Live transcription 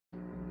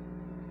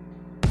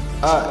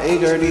Hey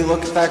dirty,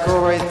 look at that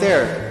girl right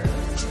there.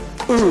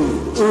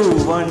 Ooh,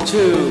 ooh, 1,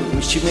 2,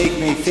 she make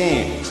me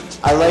think.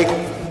 I like,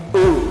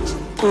 ooh,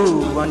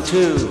 ooh, 1,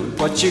 2,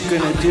 what you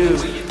gonna do?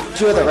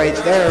 Do that right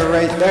there,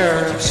 right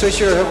there. Switch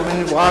your hip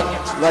when you walk,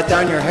 let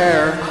down your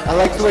hair. I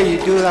like the way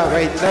you do that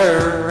right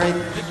there,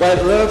 right?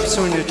 Red lips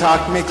when you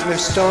talk, make me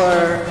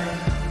stir.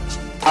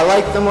 I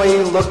like the way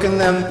you look in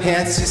them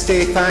pants, you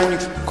stay fine, you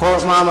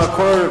court mama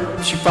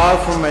quarter, she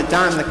fought for my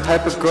dime, the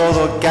type of girl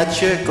that'll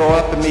get you, go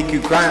up and make you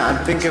grind.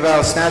 I'm thinking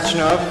about snatching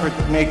her up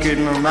or making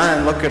her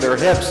mine. Look at her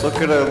hips, look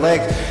at her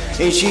legs,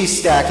 ain't she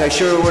stacked? I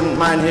sure wouldn't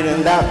mind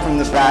hitting that from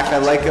the back. I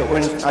like it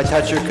when I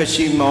touch her cause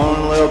she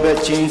moaning a little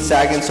bit, jeans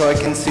sagging so I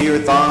can see her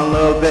thong a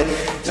little bit.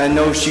 I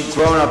know she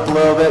grown up a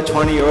little bit,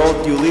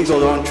 20-year-old, you legal,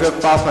 don't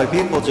trip off my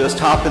people, just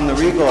hop in the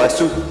Regal. I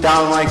swoop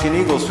down like an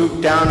eagle,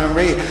 swoop down and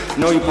rate. I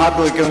know you're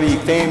probably gonna be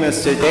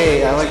famous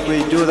today. I like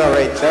when you do that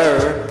right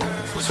there.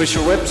 Switch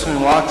your whips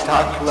and walk,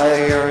 talk,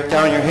 layer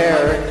down your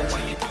hair.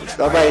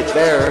 That right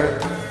there.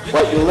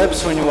 Wet your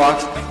lips when you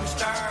walk.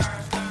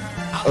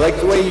 I like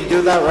the way you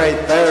do that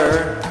right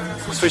there.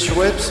 Switch your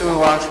whips and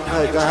walk,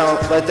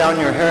 let down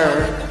your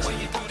hair.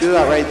 Do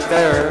that right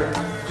there.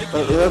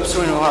 Wet your lips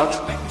when you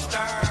walk.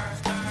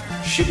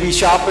 She be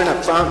shopping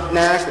at front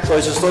neck,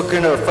 or just looking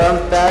at her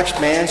front back.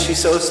 Man, she's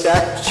so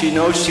stacked, she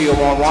knows she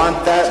won't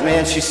want that.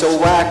 Man, she's so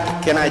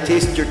whack, can I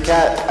taste your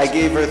cat? I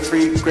gave her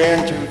 $3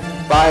 grand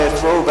to buy a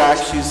throwback.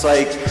 She's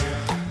like,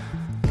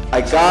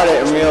 I got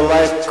it in real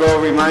life, girl,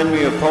 remind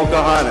me of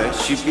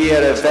Pocahontas. She'd be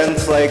at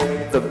events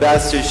like the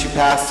best as she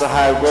passed the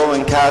high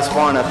rolling cast.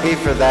 Wanna pay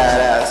for that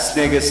ass.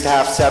 Niggas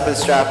half seven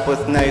strapped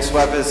with nice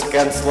weapons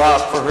against law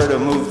for her to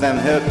move them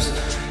hips.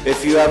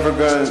 If you ever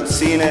gonna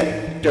seen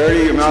it,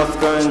 dirty, your mouth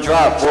gonna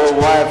drop.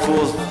 Worldwide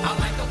fools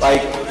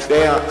like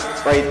they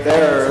right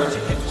there.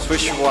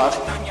 Swish your walk,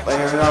 lay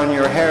her down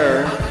your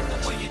hair.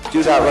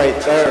 Do that right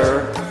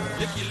there.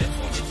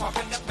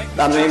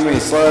 That made me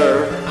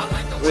slur.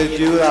 We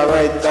do that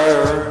right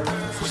there.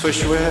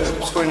 Swish your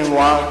hips when you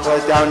walk,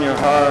 let down your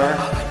hair.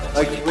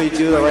 Like we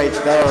do that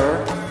right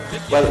there.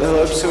 Let the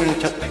lips when you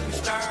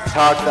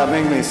talk, that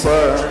make me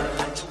slur.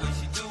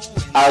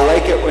 I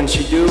like it when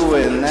she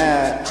doing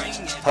that.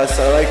 Plus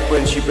I like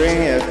when she bring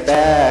it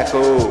back.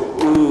 Oh,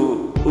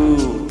 ooh,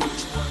 ooh,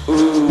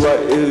 ooh, what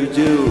you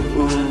do,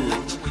 ooh,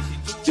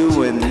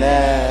 doing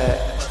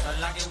that.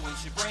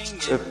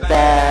 It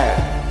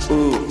back,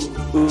 ooh,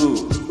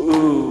 ooh,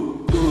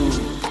 ooh,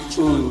 ooh,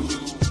 ooh,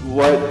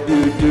 what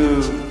you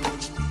do,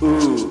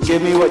 ooh.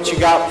 Give me what you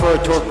got for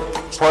a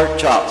pork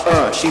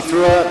chop. She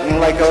threw it at me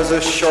like I was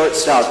a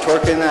shortstop,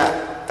 twerking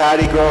that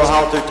fatty girl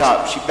halter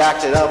top. She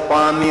backed it up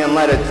on me and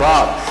let it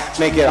drop.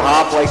 Make it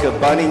hop like a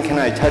bunny. Can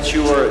I touch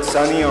you where it's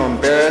sunny or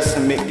embarrassed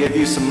and give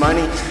you some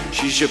money?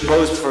 She should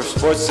pose for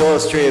Sports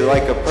Illustrated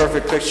like a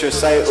perfect picture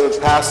site would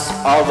pass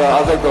all the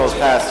other girls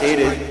past.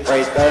 Hated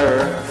right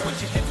there.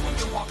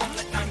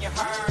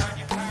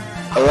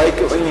 I like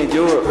it when you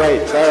do it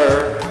right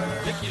there.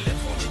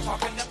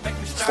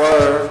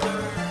 Slur.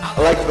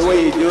 I like the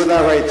way you do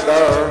that right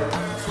there.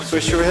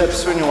 Swish your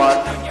hips when you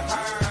walk.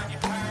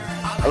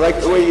 I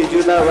like the way you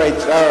do that right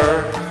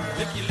there.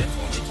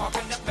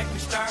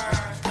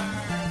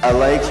 I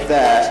like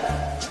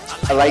that.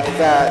 I like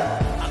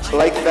that. I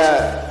like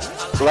that.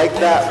 I like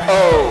that.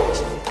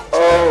 Oh,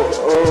 oh,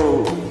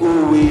 oh,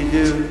 ooh, we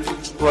do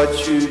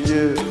what you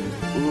do.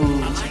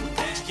 Ooh.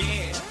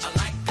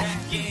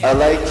 I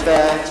like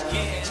that.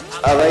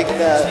 I like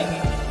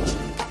that.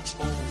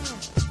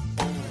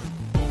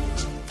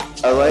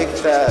 I like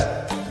that.